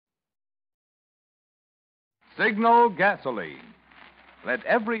Signal gasoline. Let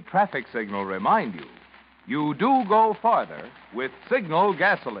every traffic signal remind you, you do go farther with Signal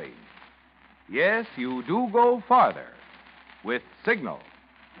gasoline. Yes, you do go farther with Signal.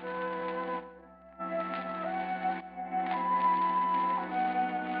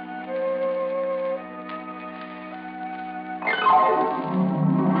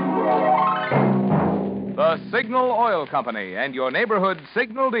 The Signal Oil Company and your neighborhood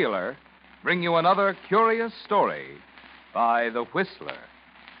Signal dealer bring you another curious story by The Whistler.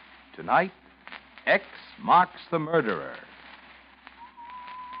 Tonight, X marks the murderer.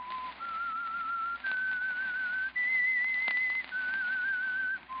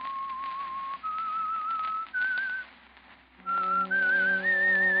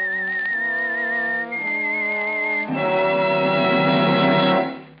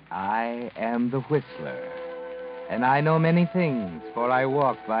 I am the Whistler, and I know many things, for I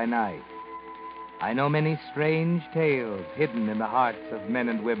walk by night. I know many strange tales hidden in the hearts of men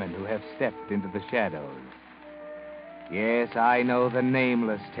and women who have stepped into the shadows. Yes, I know the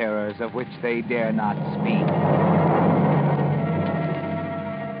nameless terrors of which they dare not speak.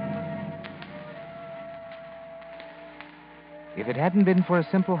 If it hadn't been for a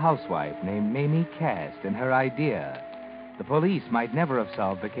simple housewife named Mamie Cast and her idea, the police might never have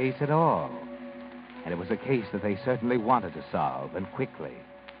solved the case at all. And it was a case that they certainly wanted to solve, and quickly.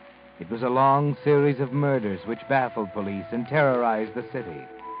 It was a long series of murders which baffled police and terrorized the city,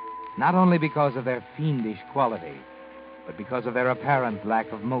 not only because of their fiendish quality, but because of their apparent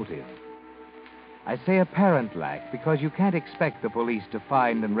lack of motive. I say apparent lack because you can't expect the police to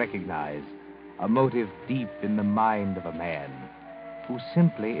find and recognize a motive deep in the mind of a man who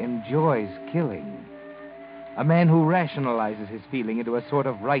simply enjoys killing. A man who rationalizes his feeling into a sort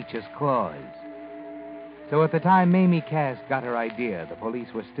of righteous clause. So at the time Mamie Cast got her idea, the police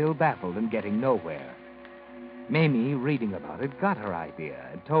were still baffled and getting nowhere. Mamie, reading about it, got her idea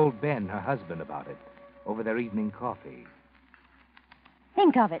and told Ben, her husband, about it over their evening coffee.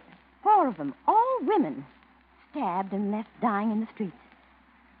 Think of it. 4 of them, all women, stabbed and left dying in the streets.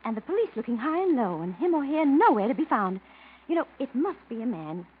 And the police looking high and low, and him or her nowhere to be found. You know, it must be a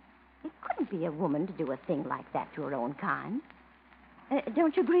man. It couldn't be a woman to do a thing like that to her own kind.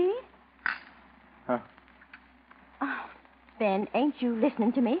 Don't you agree? Huh? Oh, Ben, ain't you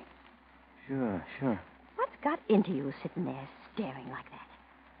listening to me? Sure. What's got into you sitting there staring like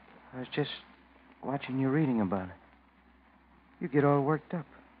that? I was just watching you reading about it. You get all worked up.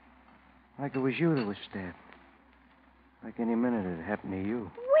 Like it was you that was stabbed. Like any minute it'd happen to you.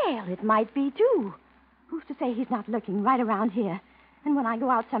 Well, it might be, too. Who's to say he's not lurking right around here? And when I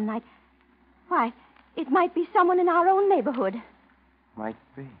go out some night, why, it might be someone in our own neighborhood. Might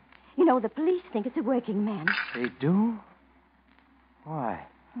be. You know, the police think it's a working man. They do? Why?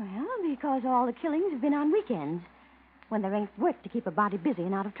 Well, because all the killings have been on weekends, when there ain't work to keep a body busy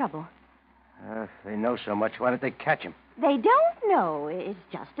and out of trouble. If they know so much, why don't they catch him? They don't know. It's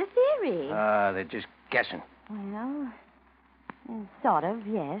just a theory. They're just guessing. Well, sort of,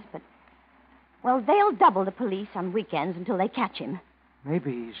 yes, but... Well, they'll double the police on weekends until they catch him.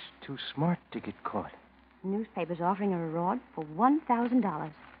 Maybe he's too smart to get caught. The newspaper's offering a reward for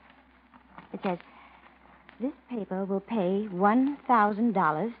 $1,000. It says, this paper will pay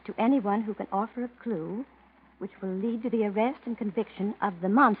 $1,000 to anyone who can offer a clue which will lead to the arrest and conviction of the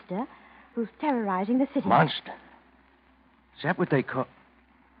monster who's terrorizing the city. Monster? Is that what they call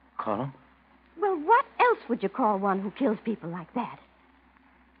him? Well, what else would you call one who kills people like that?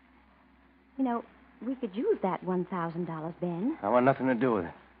 You know, we could use that $1,000, Ben. I want nothing to do with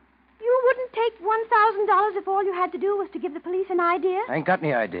it. You wouldn't take $1,000 if all you had to do was to give the police an idea? I ain't got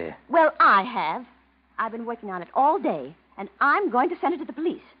any idea. Well, I have. I've been working on it all day, and I'm going to send it to the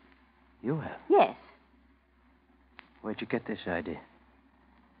police. You have? Yes. Where'd you get this idea?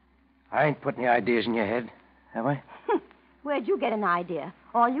 I ain't putting any ideas in your head, have I? Where'd you get an idea?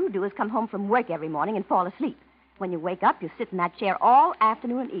 All you do is come home from work every morning and fall asleep. When you wake up, you sit in that chair all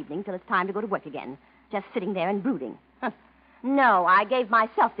afternoon and evening till it's time to go to work again, just sitting there and brooding. No, I gave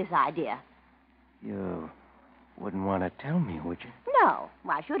myself this idea. You wouldn't want to tell me, would you? No.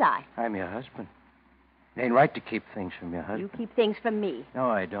 Why should I? I'm your husband. It ain't right to keep things from your husband. You keep things from me. No,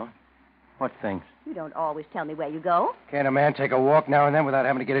 I don't. What things? You don't always tell me where you go. Can't a man take a walk now and then without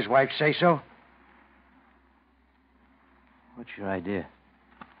having to get his wife say so? What's your idea?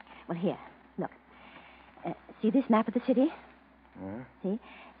 Well, here, look. See this map of the city? Huh?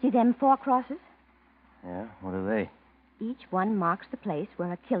 See them 4 crosses? Yeah, what are they? Each one marks the place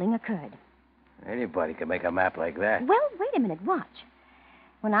where a killing occurred. Anybody can make a map like that. Well, wait a minute. Watch.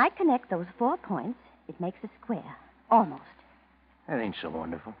 When I connect those 4 points, it makes a square. Almost. That ain't so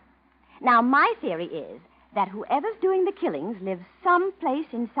wonderful. Now, my theory is that whoever's doing the killings lives someplace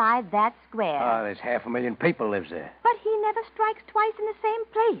inside that square. Oh, there's 500,000 people lives there. But he never strikes twice in the same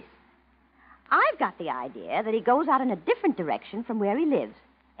place. I've got the idea that he goes out in a different direction from where he lives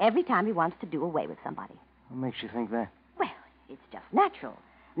every time he wants to do away with somebody. What makes you think that? Well, it's just natural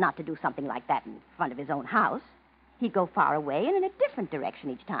not to do something like that in front of his own house. He'd go far away and in a different direction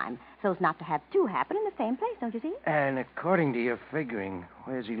each time, so as not to have two happen in the same place, don't you see? And according to your figuring,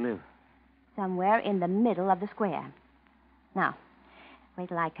 where's he live? Somewhere in the middle of the square. Now, wait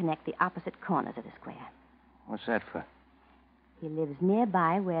till I connect the opposite corners of the square. What's that for? He lives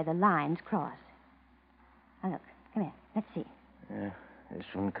nearby where the lines cross. Now, look, come here. Let's see. Yeah, this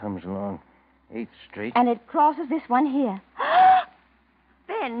one comes along 8th Street. And it crosses this one here.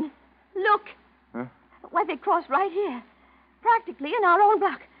 Ben, look. Huh? Why, they cross right here. Practically in our own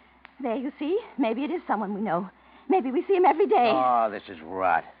block. There, you see? Maybe it is someone we know. Maybe we see him every day. Oh, this is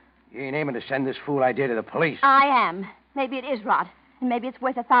rot. You ain't aiming to send this fool idea to the police. I am. Maybe it is rot. And maybe it's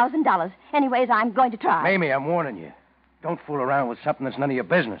worth $1,000. Anyways, I'm going to try. Mamie, I'm warning you. Don't fool around with something that's none of your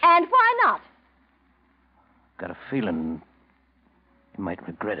business. And why not? Got a feeling you might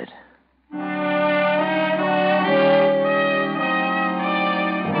regret it.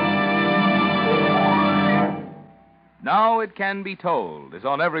 Now It Can Be Told is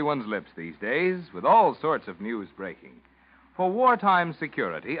on everyone's lips these days, with all sorts of news breaking. For wartime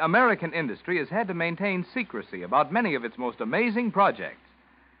security, American industry has had to maintain secrecy about many of its most amazing projects.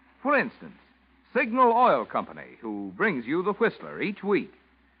 For instance, Signal Oil Company, who brings you the Whistler each week,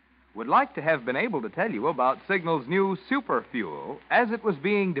 would like to have been able to tell you about Signal's new super fuel as it was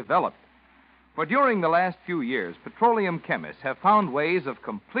being developed. For during the last few years, petroleum chemists have found ways of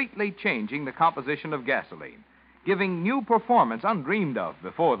completely changing the composition of gasoline, giving new performance undreamed of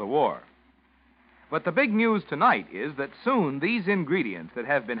before the war. But the big news tonight is that soon these ingredients that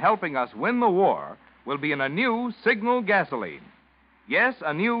have been helping us win the war will be in a new Signal gasoline. Yes,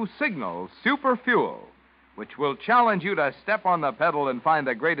 a new Signal super fuel, which will challenge you to step on the pedal and find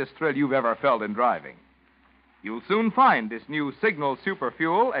the greatest thrill you've ever felt in driving. You'll soon find this new Signal super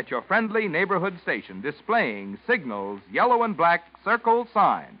fuel at your friendly neighborhood station displaying Signal's yellow and black circle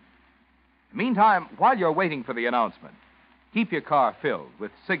sign. Meantime, while you're waiting for the announcement, keep your car filled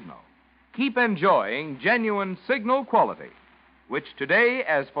with Signal. Keep enjoying genuine Signal quality, which today,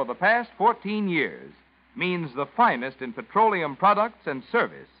 as for the past 14 years, means the finest in petroleum products and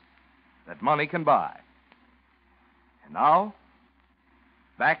service that money can buy. And now,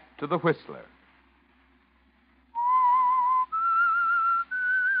 back to the Whistler.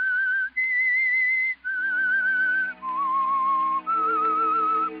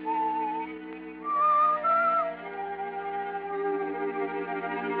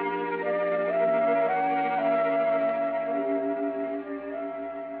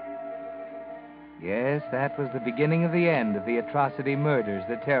 Yes, that was the beginning of the end of the atrocity murders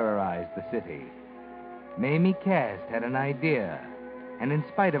that terrorized the city. Mamie Cast had an idea, and in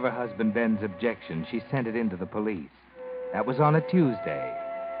spite of her husband Ben's objection, she sent it in to the police. That was on a Tuesday.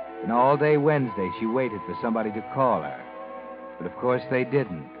 And all day Wednesday, she waited for somebody to call her. But of course they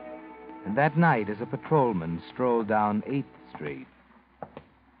didn't. And that night, as a patrolman strolled down 8th Street.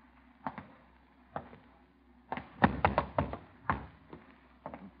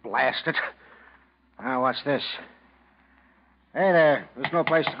 Blast it. Now, what's this? Hey there. There's no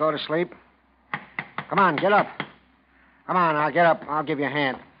place to go to sleep. Come on, get up. Come on, I'll get up. I'll give you a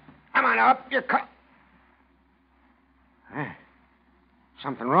hand. Come on up. You're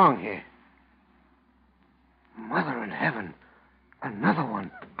something wrong here. Mother in heaven. Another one.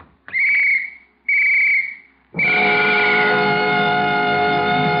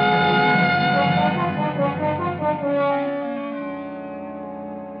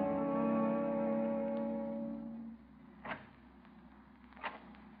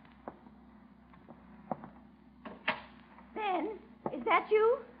 Is that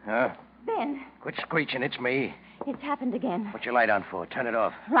you? Huh? Ben, Quit screeching. It's me. it's happened again. What's your light on for? Turn it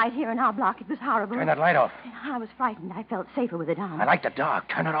off. Right here in our block. It was horrible. Turn that light off. I was frightened. I felt safer with it on. I like the dark.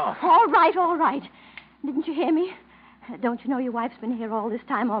 Turn it off. All right, all right. Didn't you hear me? Don't you know your wife's been here all this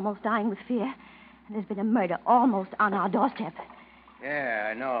time, almost dying with fear? And there's been a murder almost on our doorstep. Yeah,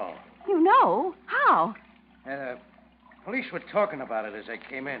 I know. You know? How? Police were talking about it as I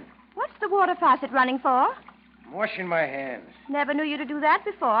came in. What's the water faucet running for? I'm washing my hands. Never knew you to do that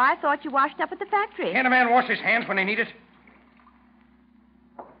before. I thought you washed up at the factory. Can't a man wash his hands when they need it?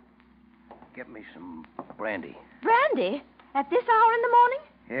 Get me some brandy. Brandy? At this hour in the morning?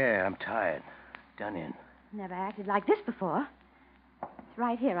 Yeah, I'm tired. Done in. Never acted like this before. It's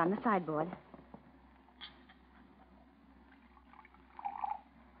right here on the sideboard.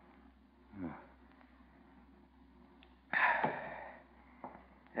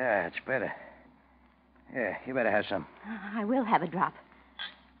 Yeah, it's better. Yeah, you better have some. I will have a drop.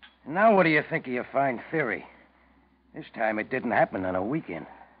 Now what do you think of your fine theory? This time it didn't happen on a weekend.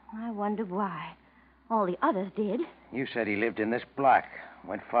 I wonder why. All the others did. You said he lived in this block,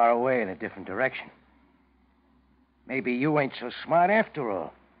 went far away in a different direction. Maybe you ain't so smart after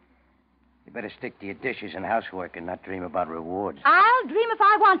all. You better stick to your dishes and housework and not dream about rewards. I'll dream if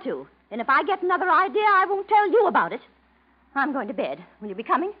I want to. And if I get another idea, I won't tell you about it. I'm going to bed. Will you be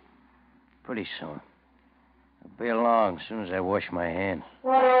coming? Pretty soon. I'll be along as soon as I wash my hands.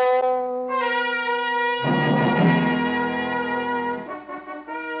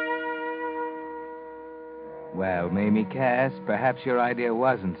 Well, Mamie Cass, perhaps your idea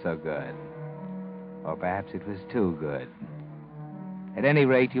wasn't so good. Or perhaps it was too good. At any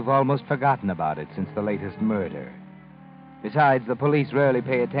rate, you've almost forgotten about it since the latest murder. Besides, the police rarely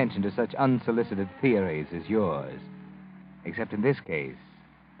pay attention to such unsolicited theories as yours. Except in this case,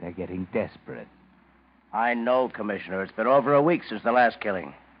 they're getting desperate. I know, Commissioner. It's been over a week since the last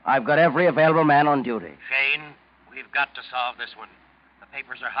killing. I've got every available man on duty. Shane, we've got to solve this one. The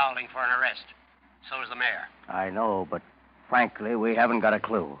papers are howling for an arrest. So is the mayor. I know, but frankly, we haven't got a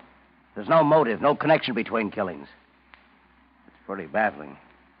clue. There's no motive, no connection between killings. It's pretty baffling.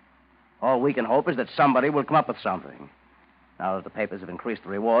 All we can hope is that somebody will come up with something. Now that the papers have increased the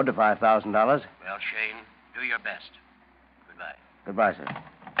reward to $5,000. Well, Shane, do your best. Goodbye. Goodbye,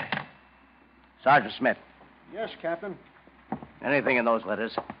 sir. Sergeant Smith, Yes, Captain. anything in those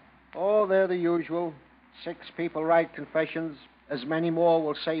letters? Oh, they're the usual. 6 people write confessions. As many more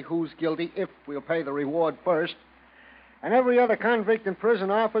will say who's guilty if we'll pay the reward first. And every other convict in prison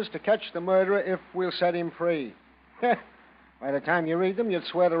offers to catch the murderer if we'll set him free. By the time you read them, you'd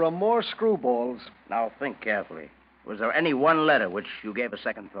swear there are more screwballs. Now think carefully. Was there any one letter which you gave a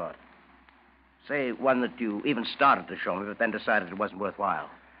second thought? Say one that you even started to show me, but then decided it wasn't worthwhile.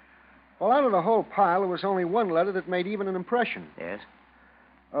 Well, out of the whole pile, there was only one letter that made even an impression. Yes?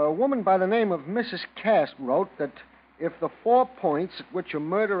 A woman by the name of Mrs. Cass wrote that if the 4 points at which a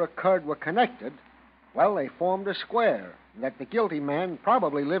murder occurred were connected, well, they formed a square, and that the guilty man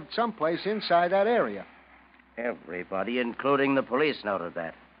probably lived someplace inside that area. Everybody, including the police, noted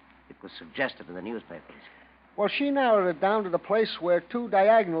that. It was suggested in the newspapers. Well, she narrowed it down to the place where 2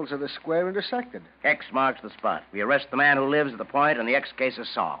 diagonals of the square intersected. X marks the spot. We arrest the man who lives at the point, and the X case is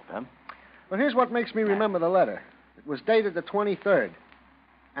solved, huh? But here's what makes me remember the letter. It was dated the 23rd.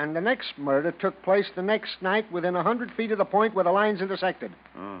 And the next murder took place the next night within 100 feet of the point where the lines intersected.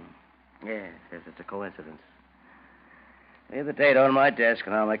 Yes, it's a coincidence. Leave the date on my desk,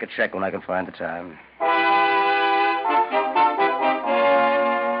 and I'll make a check when I can find the time.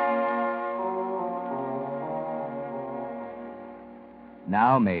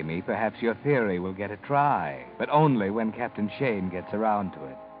 Now, Mamie, perhaps your theory will get a try, but only when Captain Shane gets around to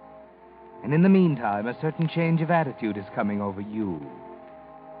it. And in the meantime, a certain change of attitude is coming over you.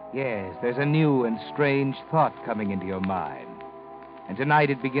 Yes, there's a new and strange thought coming into your mind. And tonight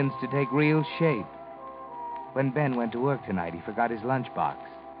it begins to take real shape. When Ben went to work tonight, he forgot his lunchbox,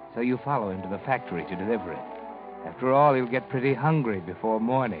 so you follow him to the factory to deliver it. After all, he'll get pretty hungry before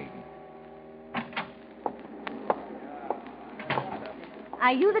morning.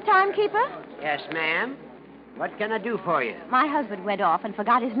 Are you the timekeeper? Yes, ma'am. What can I do for you? My husband went off and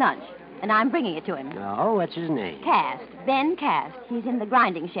forgot his lunch, and I'm bringing it to him. Oh, what's his name? Cast. Ben Cast. He's in the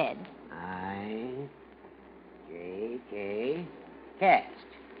grinding shed. I-J-K. Cast.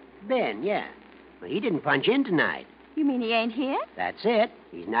 Ben, yeah. Well, he didn't punch in tonight. You mean he ain't here? That's it.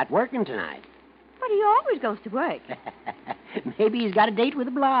 He's not working tonight. But he always goes to work. Maybe he's got a date with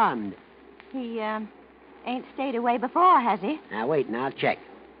a blonde. He, ain't stayed away before, has he? Now, wait, and I'll check.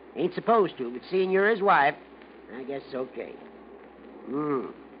 Ain't supposed to, but seeing you're his wife, I guess it's okay.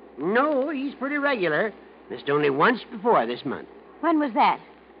 No, he's pretty regular. Missed only once before this month. When was that?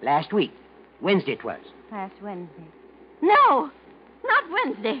 Last week. Wednesday 'twas. Last Wednesday. No! Not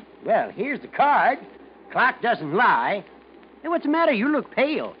Wednesday. Well, here's the card. Clock doesn't lie. Hey, what's the matter? You look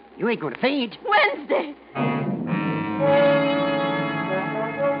pale. You ain't going to faint. Wednesday!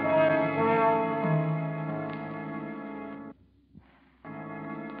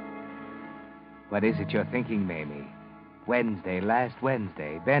 What is it you're thinking, Mamie? Wednesday, last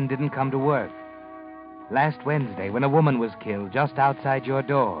Wednesday, Ben didn't come to work. Last Wednesday, when a woman was killed just outside your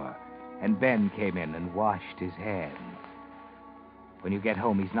door, and Ben came in and washed his hands. When you get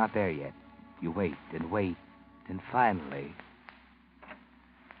home, he's not there yet. You wait, and finally...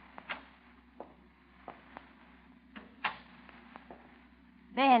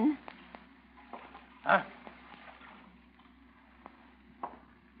 Ben, Huh?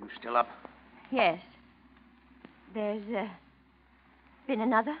 You still up? yes. There's been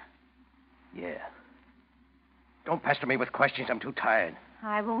another? Yeah. Don't pester me with questions. I'm too tired.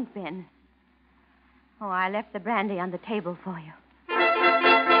 I won't, Ben. Oh, I left the brandy on the table for you.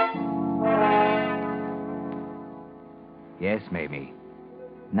 Yes, Mamie.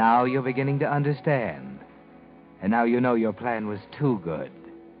 Now you're beginning to understand. And now you know your plan was too good.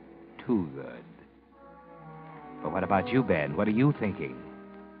 Too good. But what about you, Ben? What are you thinking?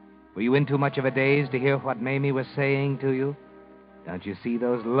 Were you in too much of a daze to hear what Mamie was saying to you? Don't you see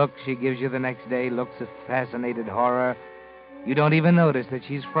those looks she gives you the next day? Looks of fascinated horror? You don't even notice that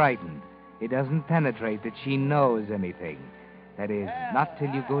she's frightened. It doesn't penetrate that she knows anything. That is, not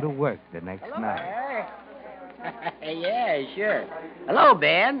till you go to work the next night. Yeah, sure. Hello,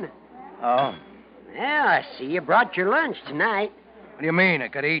 Ben. Oh? Well, I see you brought your lunch tonight. What do you mean? I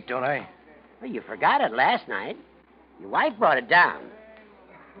gotta eat, don't I? Well, you forgot it last night. Your wife brought it down.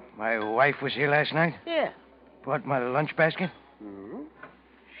 My wife was here last night? Yeah. Brought my lunch basket? Mm-hmm.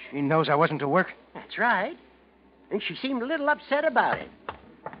 She knows I wasn't to work? That's right. And she seemed a little upset about it.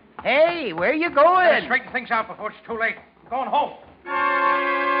 Hey, where you going? Straighten things out before it's too late. I'm going home.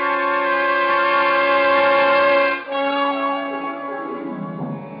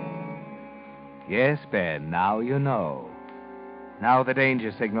 Yes, Ben, now you know. Now the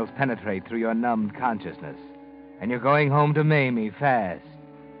danger signals penetrate through your numbed consciousness. And you're going home to Mamie fast.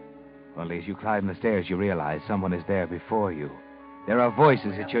 Only as you climb the stairs, you realize someone is there before you. There are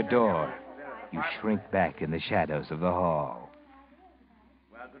voices at your door. You shrink back in the shadows of the hall.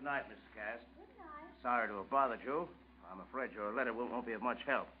 Well, good night, Mrs. Cass. Good night. Sorry to have bothered you. I'm afraid your letter won't be of much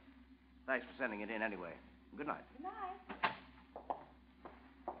help. Thanks for sending it in anyway. Good night. Good night.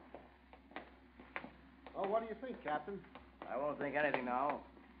 Oh, what do you think, Captain? I won't think anything now.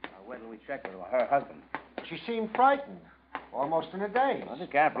 I'll wait till we check with her husband. She seemed frightened. Almost in a daze. Well, you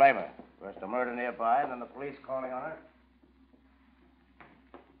can't blame her. First a murder nearby, and then the police calling on her.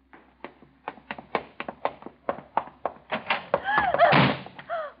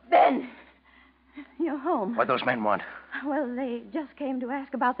 Ben, you're home. What those men want? Well, they just came to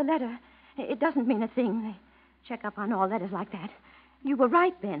ask about the letter. It doesn't mean a thing. They check up on all letters like that. You were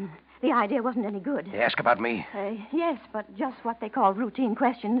right, Ben. The idea wasn't any good. They ask about me. Yes, but just what they call routine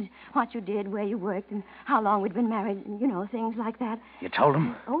questions. What you did, where you worked, and how long we'd been married, and, things like that. You told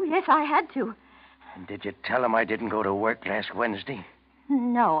them? Oh, yes, I had to. And did you tell them I didn't go to work last Wednesday?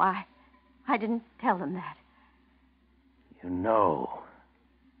 No, I didn't tell them that. You know,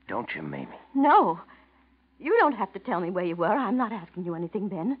 don't you, Mamie? No. You don't have to tell me where you were. I'm not asking you anything,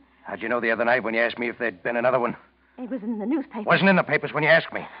 Ben. How'd you know the other night when you asked me if there'd been another one? It was in the newspaper. Wasn't in the papers when you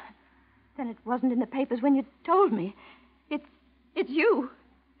asked me. Then it wasn't in the papers when you told me. It's you.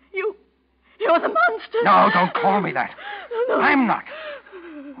 You're the monster. No, don't call me that. No. I'm not.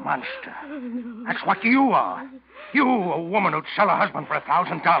 Monster. That's what you are. You, a woman who'd sell her husband for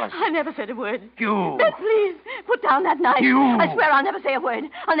 $1,000. I never said a word. You. Ben, please, put down that knife. You. I swear I'll never say a word.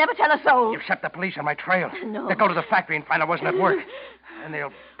 I'll never tell a soul. You've set the police on my trail. No. They'll go to the factory and find I wasn't at work. And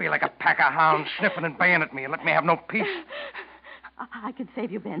they'll be like a pack of hounds sniffing and baying at me and let me have no peace. I can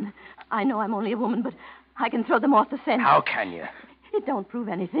save you, Ben. I know I'm only a woman, but I can throw them off the scent. How can you? It don't prove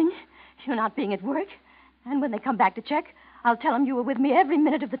anything. You're not being at work. And when they come back to check, I'll tell them you were with me every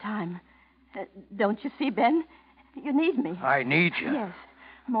minute of the time. Don't you see, Ben? You need me. I need you. Yes,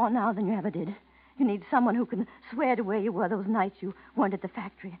 more now than you ever did. You need someone who can swear to where you were those nights you weren't at the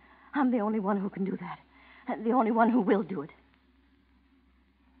factory. I'm the only one who can do that. The only one who will do it.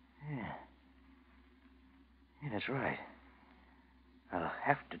 Yeah, that's right. I'll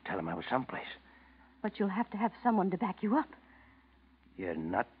have to tell him I was someplace. But you'll have to have someone to back you up. You're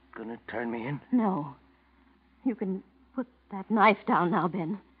not going to turn me in? No. You can put that knife down now,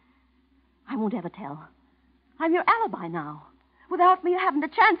 Ben. I won't ever tell. I'm your alibi now. Without me having a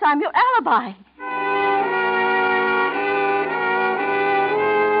chance, I'm your alibi.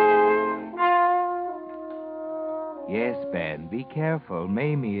 Yes, Ben, be careful.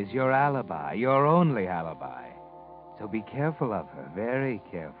 Mamie is your alibi, your only alibi. So be careful of her, very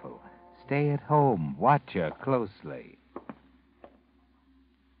careful. Stay at home. Watch her closely.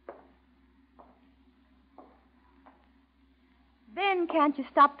 Ben, can't you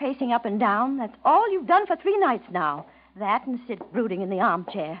stop pacing up and down? That's all you've done for 3 nights now. That and sit brooding in the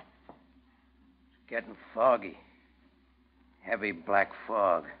armchair. It's getting foggy. Heavy black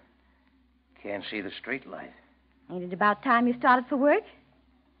fog. Can't see the street light. Ain't it about time you started for work?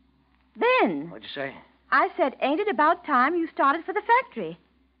 Ben, What'd you say? I said, ain't it about time you started for the factory?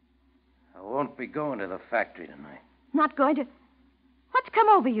 I won't be going to the factory tonight. Not going to... What's come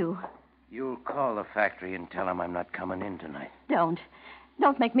over you? You'll call the factory and tell them I'm not coming in tonight. Don't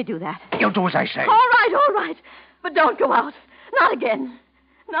make me do that. You'll do as I say. All right. But don't go out. Not again.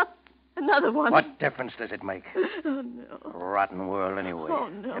 Not another one. What difference does it make? Oh, no. Rotten world, anyway. Oh,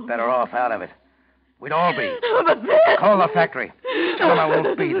 no. You're better off out of it. We'd all be. Oh, but Ben... Call the factory. Tell them I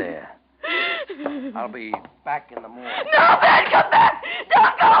won't be there. I'll be back in the morning. No, Ben, come back!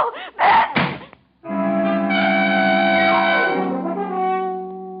 Don't go! Ben!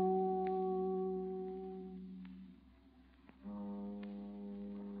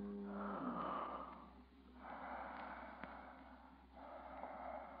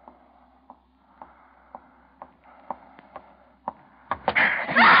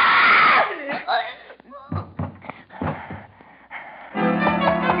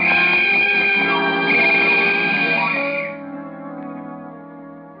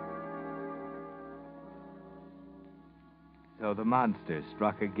 So the monster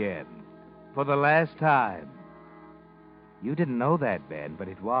struck again. For the last time. You didn't know that, Ben, but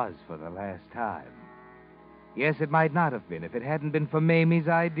it was for the last time. Yes, it might not have been if it hadn't been for Mamie's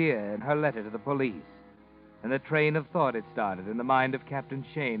idea and her letter to the police, and the train of thought it started in the mind of Captain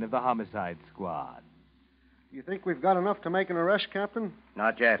Shane of the Homicide Squad. You think we've got enough to make an arrest, Captain?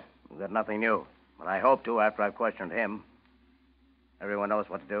 Not yet. We've got nothing new. But I hope to after I've questioned him. Everyone knows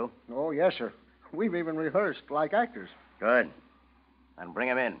what to do? Oh, yes, sir. We've even rehearsed like actors. Good. Then bring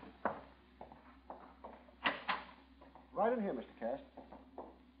him in. Right in here, Mr. Cast.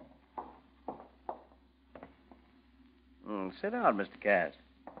 Sit down, Mr. Cast.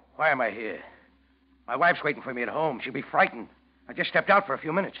 Why am I here? My wife's waiting for me at home. She'll be frightened. I just stepped out for a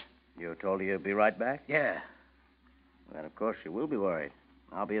few minutes. You told her you'd be right back? Yeah. Then, of course, she will be worried.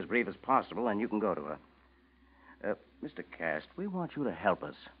 I'll be as brief as possible, and you can go to her. Mr. Cast, we want you to help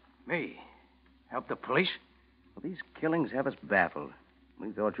us. Me? Help the police? Well, these killings have us baffled.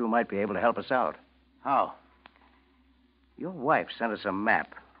 We thought you might be able to help us out. How? Your wife sent us a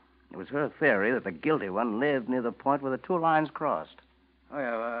map. It was her theory that the guilty one lived near the point where the two lines crossed. Oh,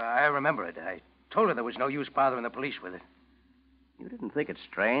 yeah, I remember it. I told her there was no use bothering the police with it. You didn't think it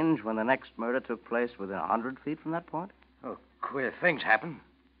strange when the next murder took place within 100 feet from that point? Oh, queer things happen.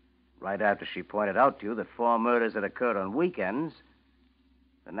 Right after she pointed out to you that 4 murders had occurred on weekends,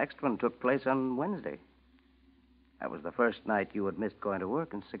 the next one took place on Wednesday. That was the first night you had missed going to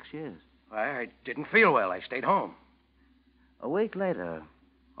work in 6 years. I didn't feel well. I stayed home. A week later,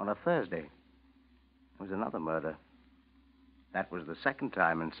 on a Thursday, there was another murder. That was the second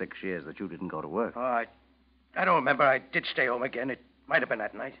time in 6 years that you didn't go to work. Oh, I don't remember. I did stay home again. It might have been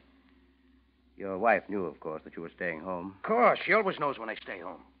that night. Your wife knew, of course, that you were staying home. Of course. She always knows when I stay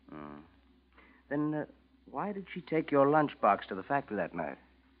home. Then why did she take your lunchbox to the factory that night?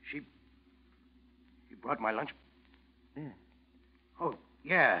 She brought my lunch? Yeah. Oh,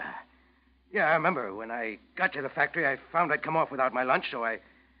 yeah. Yeah, I remember. When I got to the factory, I found I'd come off without my lunch, so I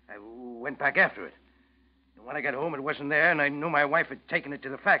went back after it. And when I got home, it wasn't there, and I knew my wife had taken it to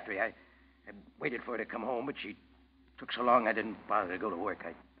the factory. I waited for her to come home, but she took so long I didn't bother to go to work.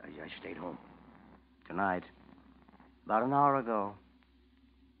 I stayed home. Tonight, about an hour ago,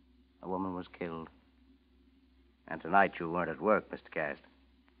 a woman was killed. And tonight you weren't at work, Mr. Cast.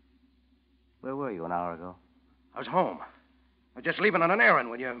 Where were you an hour ago? I was home. I was just leaving on an errand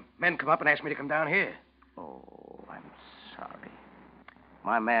when your men come up and asked me to come down here. Oh, I'm sorry.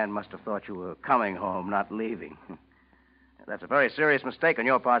 My man must have thought you were coming home, not leaving. That's a very serious mistake on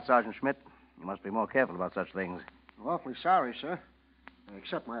your part, Sergeant Schmidt. You must be more careful about such things. I'm awfully sorry, sir.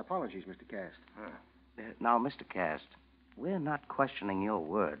 Accept my apologies, Mr. Cast. Now, Mr. Cast, we're not questioning your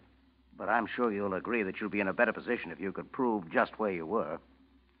word, but I'm sure you'll agree that you'll be in a better position if you could prove just where you were.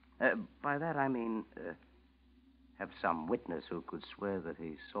 By that, I mean, have some witness who could swear that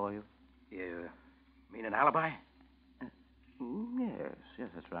he saw you. You mean an alibi? Yes,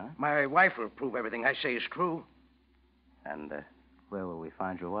 that's right. My wife will prove everything I say is true. And where will we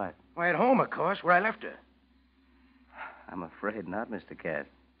find your wife? Why, at home, of course, where I left her. I'm afraid not, Mr. Cast.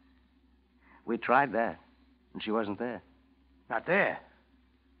 We tried that, and she wasn't there. Not there?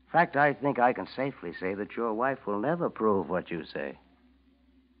 In fact, I think I can safely say that your wife will never prove what you say.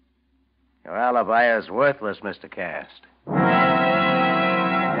 Your alibi is worthless, Mr. Cast.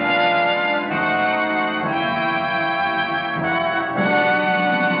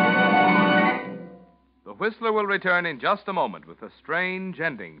 The Whistler will return in just a moment with a strange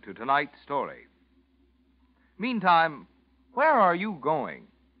ending to tonight's story. Meantime, where are you going?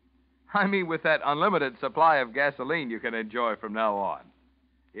 I mean, with that unlimited supply of gasoline you can enjoy from now on.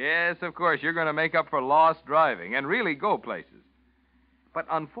 Yes, of course, you're going to make up for lost driving and really go places. But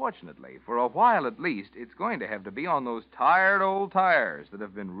unfortunately, for a while at least, it's going to have to be on those tired old tires that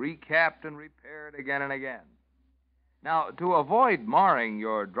have been recapped and repaired again and again. Now, to avoid marring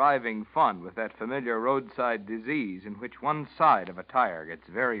your driving fun with that familiar roadside disease in which one side of a tire gets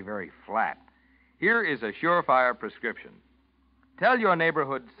very, very flat, here is a surefire prescription. Tell your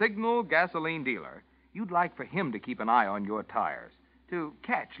neighborhood Signal gasoline dealer you'd like for him to keep an eye on your tires, to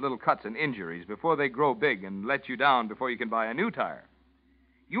catch little cuts and injuries before they grow big and let you down before you can buy a new tire.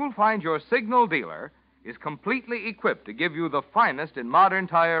 You'll find your Signal dealer is completely equipped to give you the finest in modern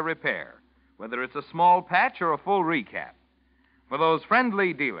tire repair, whether it's a small patch or a full recap. For those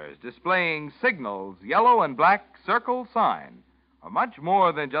friendly dealers displaying Signal's yellow and black circle sign are much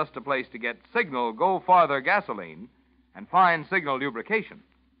more than just a place to get Signal Go Farther gasoline and fine Signal lubrication.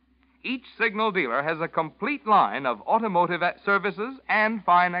 Each Signal dealer has a complete line of automotive services and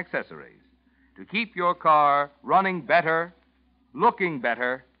fine accessories to keep your car running better, looking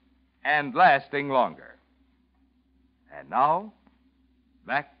better, and lasting longer. And now,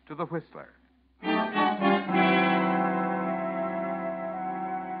 back to the Whistler.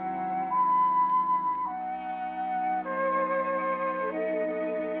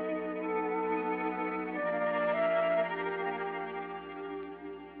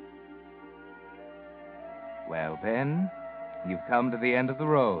 Well, Ben, you've come to the end of the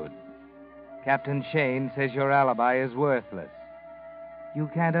road. Captain Shane says your alibi is worthless. You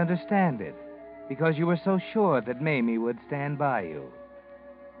can't understand it because you were so sure that Mamie would stand by you.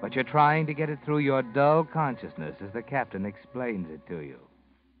 But you're trying to get it through your dull consciousness as the captain explains it to you.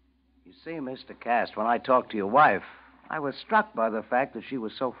 You see, Mr. Cast, when I talked to your wife, I was struck by the fact that she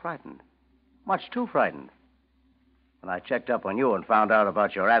was so frightened. Much too frightened. When I checked up on you and found out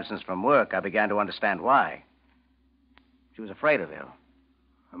about your absence from work, I began to understand why. She was afraid of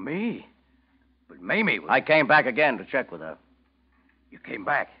you. Me? But Mamie was... I came back again to check with her. You came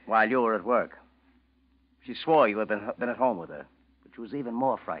back? While you were at work. She swore you had been at home with her, but she was even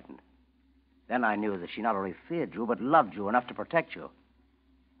more frightened. Then I knew that she not only feared you, but loved you enough to protect you.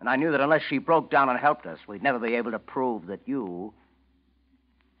 And I knew that unless she broke down and helped us, we'd never be able to prove that you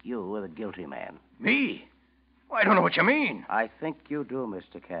were the guilty man. Me? Well, I don't know what you mean. I think you do,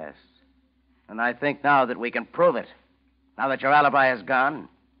 Mr. Cass. And I think now that we can prove it. Now that your alibi is gone.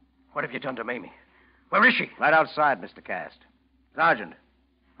 What have you done to Mamie? Where is she? Right outside, Mr. Cast. Sergeant,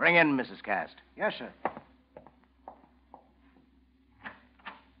 bring in Mrs. Cast. Yes, sir.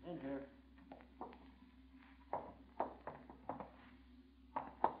 In here.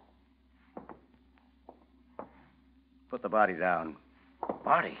 Put the body down.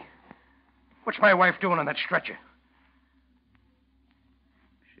 Body? What's my wife doing on that stretcher?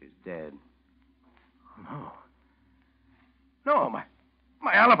 She's dead. No. No,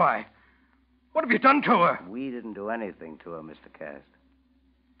 my alibi. What have you done to her? We didn't do anything to her, Mr. Cast.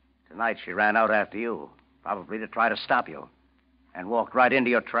 Tonight she ran out after you, probably to try to stop you, and walked right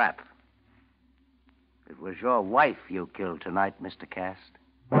into your trap. It was your wife you killed tonight, Mr. Cast.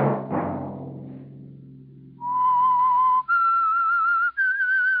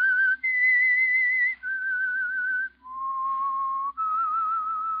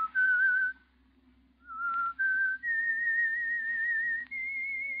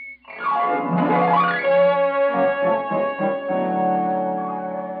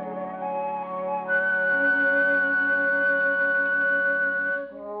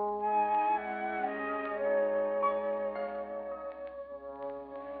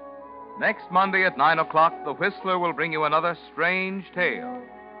 Next Monday at 9 o'clock, The Whistler will bring you another strange tale.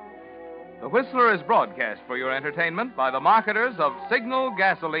 The Whistler is broadcast for your entertainment by the marketers of Signal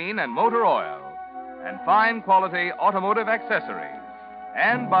gasoline and motor oil and fine quality automotive accessories,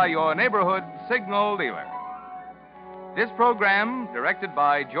 and by your neighborhood Signal dealer. This program, directed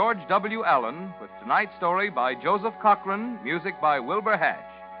by George W. Allen, with tonight's story by Joseph Cochran, music by Wilbur Hatch,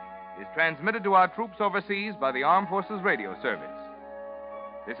 is transmitted to our troops overseas by the Armed Forces Radio Service.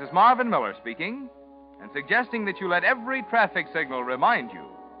 This is Marvin Miller speaking, and suggesting that you let every traffic signal remind you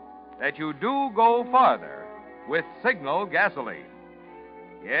that you do go farther with Signal gasoline.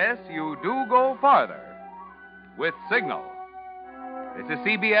 Yes, you do go farther with Signal. This is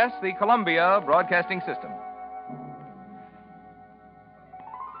CBS, the Columbia Broadcasting System.